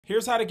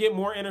Here's how to get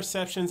more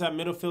interceptions at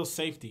middle field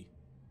safety.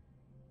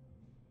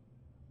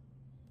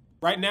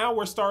 Right now,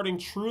 we're starting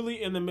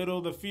truly in the middle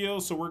of the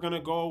field, so we're going to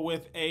go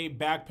with a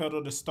back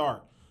pedal to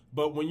start.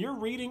 But when you're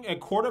reading a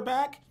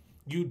quarterback,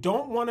 you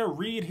don't want to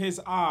read his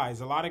eyes.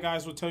 A lot of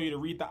guys will tell you to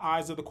read the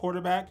eyes of the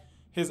quarterback.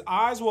 His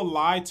eyes will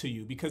lie to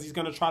you because he's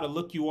going to try to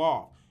look you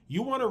off.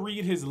 You want to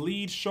read his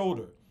lead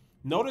shoulder.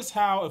 Notice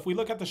how if we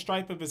look at the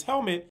stripe of his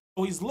helmet,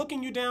 he's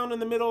looking you down in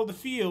the middle of the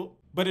field,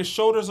 but his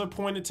shoulders are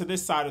pointed to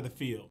this side of the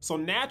field. So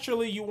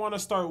naturally, you want to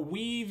start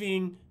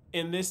weaving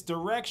in this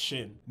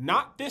direction,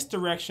 not this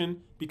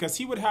direction, because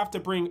he would have to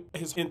bring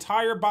his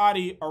entire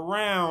body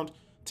around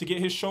to get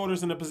his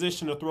shoulders in a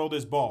position to throw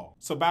this ball.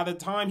 So by the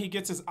time he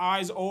gets his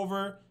eyes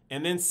over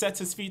and then sets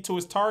his feet to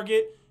his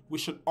target, we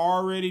should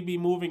already be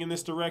moving in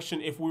this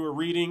direction if we were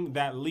reading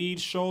that lead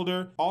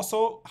shoulder.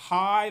 Also,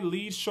 high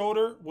lead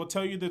shoulder will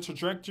tell you the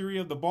trajectory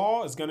of the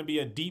ball is going to be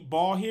a deep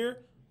ball here.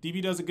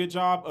 DB does a good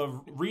job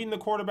of reading the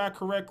quarterback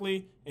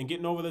correctly and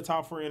getting over the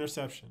top for an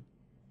interception.